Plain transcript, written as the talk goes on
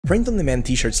Print-on-demand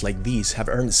t-shirts like these have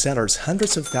earned sellers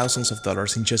hundreds of thousands of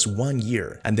dollars in just 1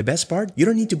 year. And the best part, you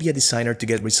don't need to be a designer to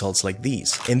get results like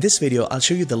these. In this video, I'll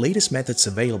show you the latest methods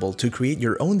available to create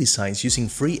your own designs using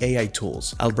free AI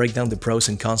tools. I'll break down the pros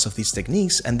and cons of these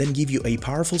techniques and then give you a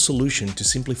powerful solution to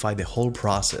simplify the whole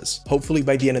process. Hopefully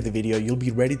by the end of the video, you'll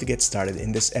be ready to get started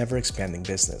in this ever-expanding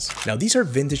business. Now, these are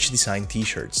vintage design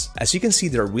t-shirts. As you can see,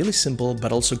 they're really simple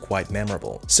but also quite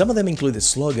memorable. Some of them include a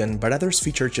slogan, but others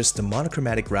feature just a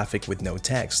monochromatic graphic with no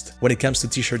text. When it comes to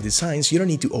t-shirt designs, you don't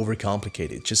need to overcomplicate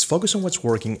it. Just focus on what's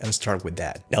working and start with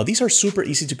that. Now, these are super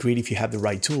easy to create if you have the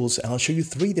right tools, and I'll show you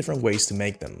 3 different ways to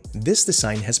make them. This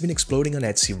design has been exploding on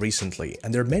Etsy recently,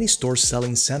 and there are many stores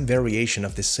selling some variation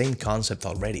of the same concept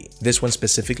already. This one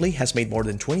specifically has made more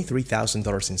than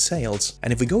 $23,000 in sales,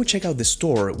 and if we go check out the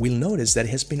store, we'll notice that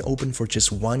it has been open for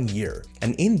just 1 year.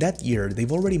 And in that year,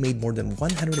 they've already made more than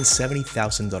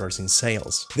 $170,000 in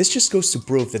sales. This just goes to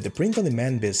prove that the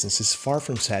print-on-demand business is far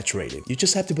from saturated. You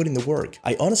just have to put in the work.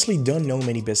 I honestly don't know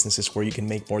many businesses where you can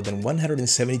make more than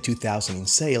 $172,000 in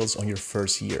sales on your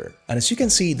first year. And as you can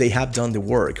see, they have done the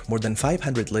work, more than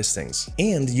 500 listings.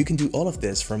 And you can do all of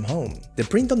this from home. The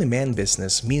print-on-demand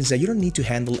business means that you don't need to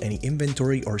handle any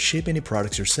inventory or ship any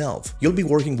products yourself. You'll be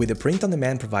working with a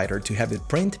print-on-demand provider to have it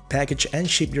print, package, and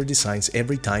ship your designs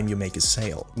every time you make a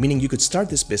sale, meaning you could start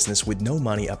this business with no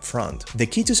money up front. The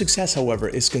key to success, however,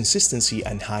 is consistency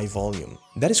and high volume.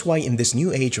 That is why in this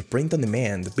new age of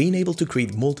print-on-demand, being able to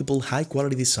create multiple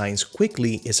high-quality designs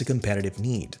quickly is a competitive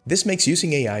need. This makes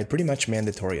using AI pretty much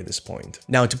mandatory at this point.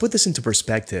 Now, to put this into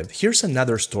perspective, here's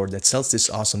another store that sells this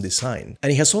awesome design,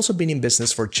 and it has also been in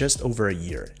business for just over a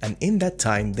year, and in that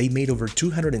time, they made over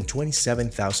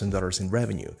 $227,000 in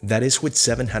revenue. That is with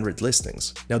 700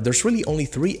 listings. Now, there's really only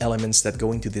 3 elements that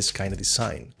go into this kind of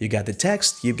design. You got the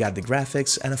text, you've got the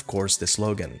graphics, and of course, the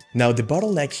slogan. Now, the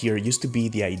bottleneck here used to be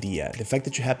the idea, the fact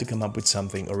that you have to come up with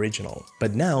something original.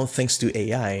 But now, thanks to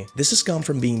AI, this has gone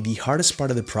from being the hardest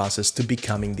part of the process to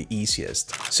becoming the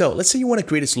easiest. So, let's say you want to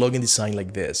create a slogan design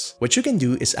like this. What you can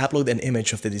do is upload an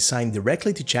image of the design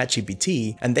directly to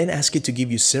ChatGPT and then ask it to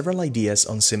give you several ideas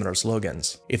on similar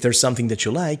slogans. If there's something that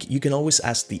you like, you can always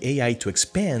ask the AI to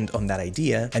expand on that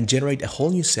idea and generate a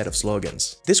whole new set of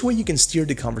slogans. This way you can steer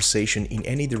the conversation in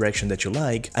any direction that you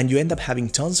like, and you end up having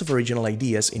tons of original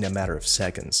ideas in a matter of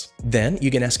seconds. Then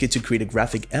you can ask it to create a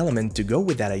graphic element to go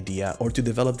with that idea or to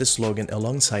develop the slogan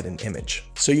alongside an image.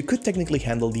 So you could technically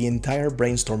handle the entire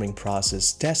brainstorming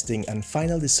process, testing, and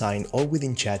final design all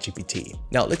within ChatGPT.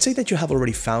 Now, let's say that you have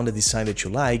already found a design that you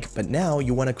like, but now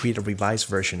you want to create a revised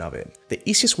version of it. The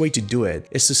easiest way to do it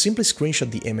is to simply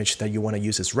screenshot the image that you want to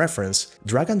use as reference,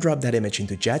 drag and drop that image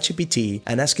into ChatGPT,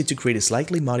 and ask it to create a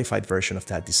slightly modified version of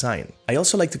that design. I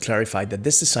also like to clarify that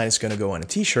this design is going to go on a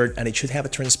t-shirt and it should have a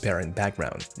transparent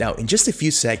background. Now, in just a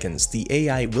few seconds, the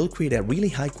AI will create a really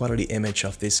high-quality image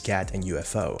of this cat and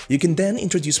UFO. You can then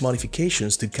introduce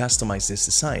modifications to customize this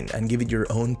design and give it your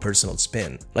own personal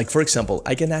spin. Like, for example,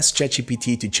 I can ask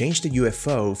ChatGPT to change the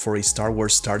UFO for a Star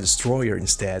Wars Star Destroyer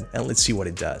instead, and let's see what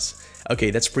it does.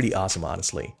 Okay, that's pretty awesome,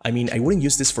 honestly. I mean, I wouldn't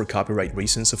use this for copyright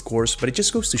reasons, of course, but it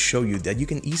just goes to show you that you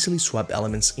can easily swap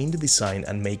elements in the design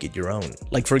and make it your own.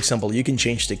 Like, for example, you can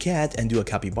change the cat and do a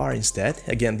capybara instead.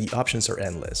 Again, the options are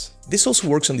endless. This also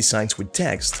works on designs with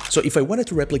text. So if I wanted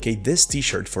to replicate this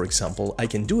t-shirt, for example, I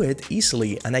can do it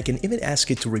easily, and I can even ask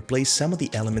it to replace some of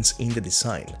the elements in the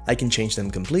design. I can change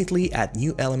them completely, add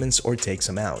new elements, or take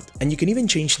some out. And you can even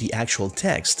change the actual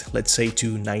text, let's say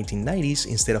to 1990s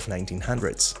instead of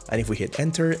 1900s. And if we hit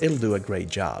enter, it'll do a great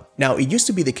job. Now, it used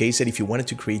to be the case that if you wanted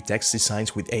to create text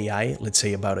designs with AI, let's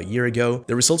say about a year ago,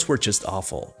 the results were just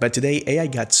awful. But today, AI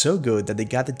got so good that they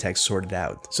got the text sorted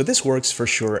out. So this works for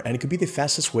sure, and it could be the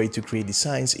fastest way to create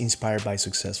designs inspired by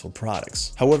successful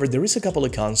products. However, there is a couple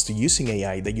of cons to using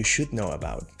AI that you should know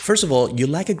about. First of all, you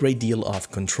lack a great deal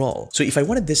of control. So if I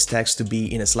wanted this text to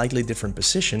be in a slightly different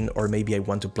position, or maybe I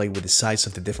want to play with the size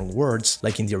of the different words,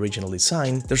 like in the original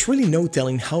design, there's really no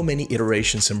telling how many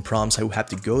iterations and prompts I will have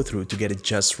to go through to get it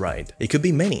just right. It could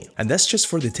be many, and that's just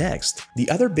for the text. The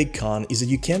other big con is that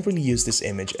you can't really use this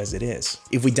image as it is.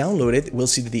 If we download it, we'll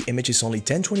see that the image is only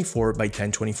 1024 by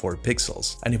 1024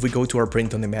 pixels. And if we go to our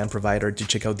print-on-demand provider to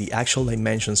check out the actual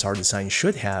dimensions our design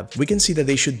should have, we can see that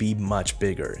they should be much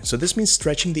bigger. So this means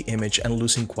stretching the image and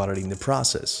losing quality in the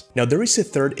process. Now, there is a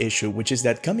third issue, which is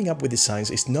that coming up with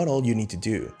designs is not all you need to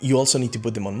do. You also need to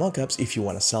put them on mockups if you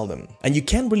want to sell them. And you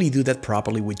can't really do that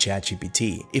properly with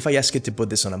ChatGPT. If I I ask it to put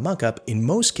this on a mockup, in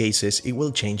most cases it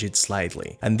will change it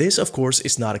slightly. And this of course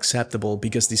is not acceptable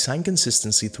because design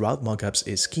consistency throughout mockups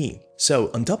is key.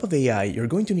 So on top of AI, you're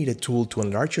going to need a tool to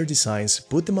enlarge your designs,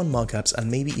 put them on mockups,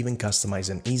 and maybe even customize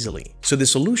them easily. So the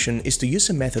solution is to use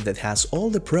a method that has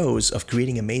all the pros of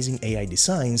creating amazing AI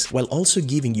designs while also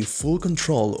giving you full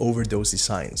control over those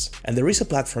designs. And there is a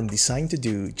platform designed to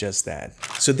do just that.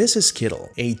 So this is Kittl,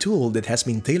 a tool that has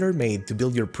been tailor-made to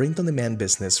build your print-on-demand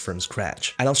business from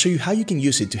scratch. And I'll show you how you can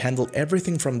use it to handle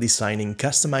everything from designing,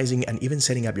 customizing, and even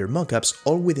setting up your mockups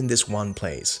all within this one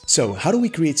place. So how do we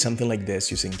create something like this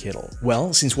using Kittl?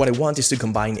 Well, since what I want is to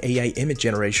combine AI image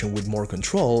generation with more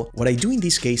control, what I do in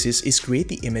these cases is create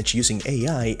the image using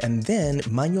AI and then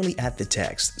manually add the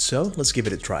text. So let's give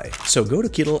it a try. So go to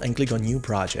Kittl and click on New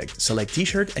Project, select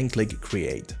T-shirt and click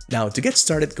Create. Now to get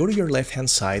started, go to your left-hand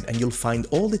side and you'll find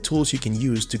all the tools you can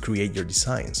use to create your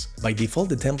designs. By default,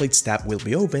 the Templates tab will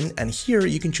be open, and here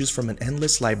you can choose from an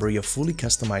endless library of fully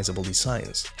customizable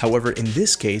designs. However, in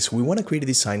this case, we want to create a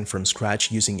design from scratch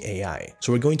using AI.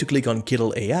 So we're going to click on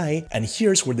Kittl AI, and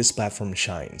here's where this platform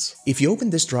shines. If you open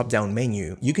this drop-down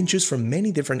menu, you can choose from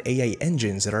many different AI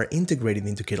engines that are integrated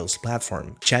into Kittl's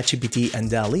platform, ChatGPT and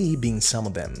DALL-E being some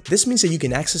of them. This means that you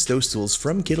can access those tools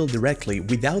from Kittl directly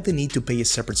without the need to pay a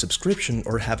separate subscription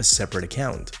or have a separate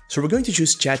account. So we're going to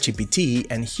choose ChatGPT,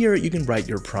 and here you can write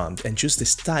your prompt and choose the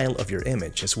style of your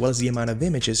image as well as the amount of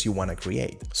images you want to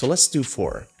create. So let's do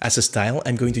 4. As a style,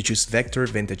 I'm going to choose vector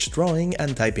vintage drawing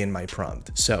and type in my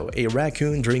prompt. So a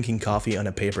raccoon drinking coffee on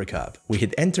a paper cup. We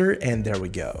hit enter and there we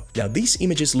go. Now these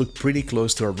images look pretty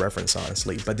close to our reference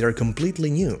honestly, but they're completely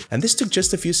new, and this took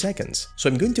just a few seconds. So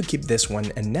I'm going to keep this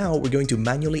one, and now we're going to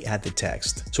manually add the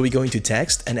text. So we go into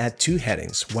text and add 2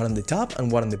 headings, one on the top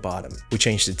and one on the bottom. We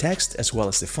change the text as well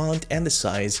as the font and the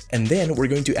size, and then we're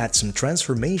going to add some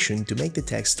transformation to make the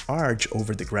text arch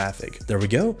over the graphic. There we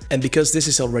go. And because this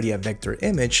is already a vector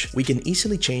image, we can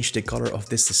easily change the color of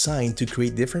this design to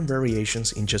create different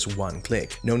variations in just one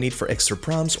click. No need for extra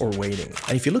prompts or waiting.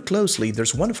 And if you look closely,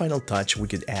 there's one final touch we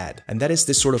could add, and that is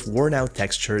this sort of worn out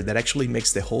texture that actually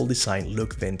makes the whole design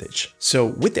look vintage. So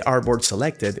with the artboard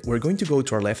selected, we're going to go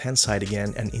to our left hand side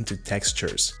again and into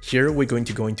textures. Here we're going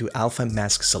to go into alpha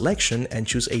mask selection and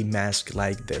choose a mask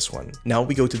like this one. Now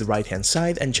we go to the right hand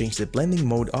side and change the blending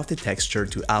mode of the texture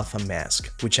to alpha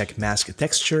mask. We check mask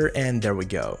texture and there we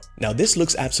go. Now this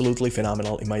looks absolutely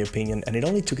phenomenal in my opinion, and it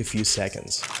only took a few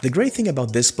seconds. The great thing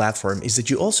about this platform is that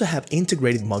you also have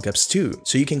integrated mockups too,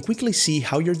 so you can quickly see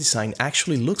how your design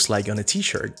actually looks like on a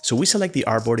t-shirt. So we select the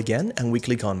artboard again and we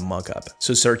click on mockup.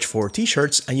 So search for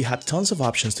t-shirts and you have tons of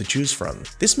options to choose from.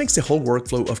 This makes the whole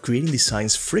workflow of creating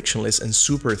designs frictionless and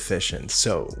super efficient.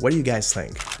 So what do you guys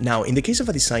think? Now in the case of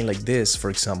a design like this, for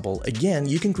example, again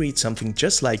you can create something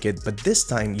just like it, but this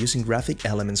time using graphic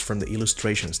elements from the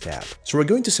illustrations tab. So we're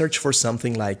going to search for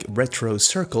something like retro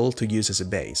circle to use as a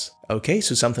base. Okay,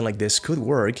 so something like this could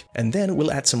work, and then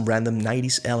we'll add some random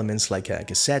 90s elements like a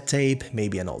cassette tape,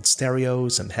 maybe an old stereo,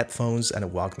 some headphones, and a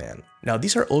Walkman. Now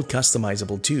these are all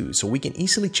customizable too, so we can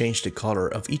easily change the color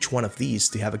of each one of these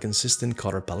to have a consistent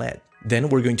color palette. Then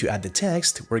we're going to add the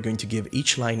text, we're going to give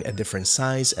each line a different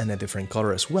size and a different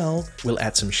color as well, we'll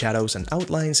add some shadows and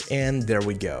outlines, and there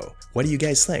we go. What do you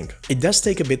guys think? It does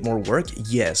take a bit more work,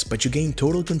 yes, but you gain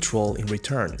total control in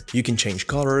return. You can change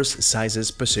colors,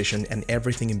 sizes, position, and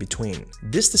everything in between.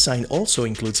 This design also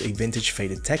includes a vintage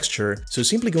faded texture, so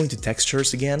simply go into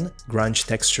textures again, grunge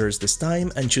textures this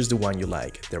time, and choose the one you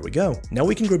like. There we go. Now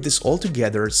we can group this all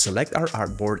together, select our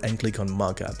artboard, and click on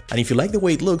mockup. And if you like the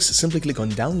way it looks, simply click on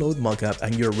download mockup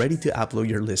and you're ready to upload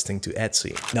your listing to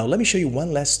Etsy. Now let me show you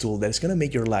one last tool that is going to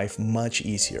make your life much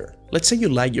easier. Let's say you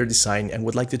like your design and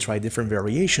would like to try different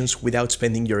variations without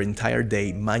spending your entire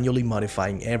day manually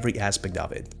modifying every aspect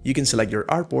of it. You can select your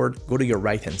artboard, go to your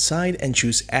right hand side and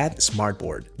choose Add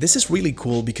Smartboard. This is really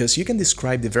cool because you can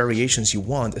describe the variations you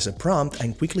want as a prompt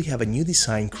and quickly have a new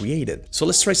design created. So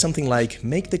let's try something like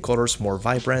make the colors more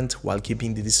vibrant while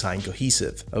keeping the design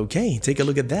cohesive. Okay, take a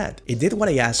look at that. It did what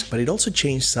I asked, but it also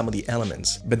changed some of the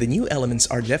elements. But the new elements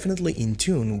are definitely in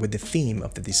tune with the theme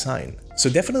of the design. So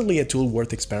definitely a tool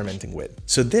worth experimenting with.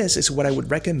 So this is what I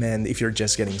would recommend if you're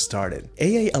just getting started.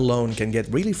 AI alone can get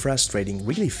really frustrating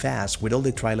really fast with all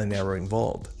the trial and error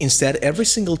involved. Instead, every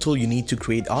single tool you need to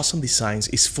create awesome designs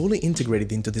is fully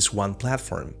integrated into this one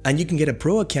platform. And you can get a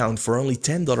pro account for only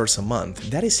 $10 a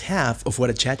month. That is half of what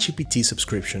a ChatGPT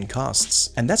subscription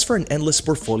costs. And that's for an endless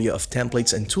portfolio of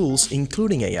templates and tools,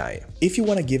 including AI. If you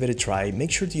want to give it a try,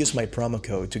 make sure to use my promo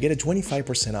code to get a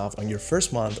 25% off on your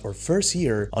first month or first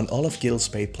year on all of Kittl Kittl's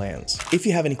paid plans. If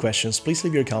you have any questions, please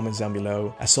leave your comments down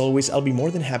below. As always, I'll be more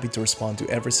than happy to respond to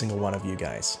every single one of you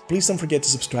guys. Please don't forget to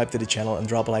subscribe to the channel and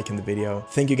drop a like in the video.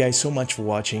 Thank you guys so much for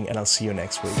watching, and I'll see you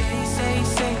next week.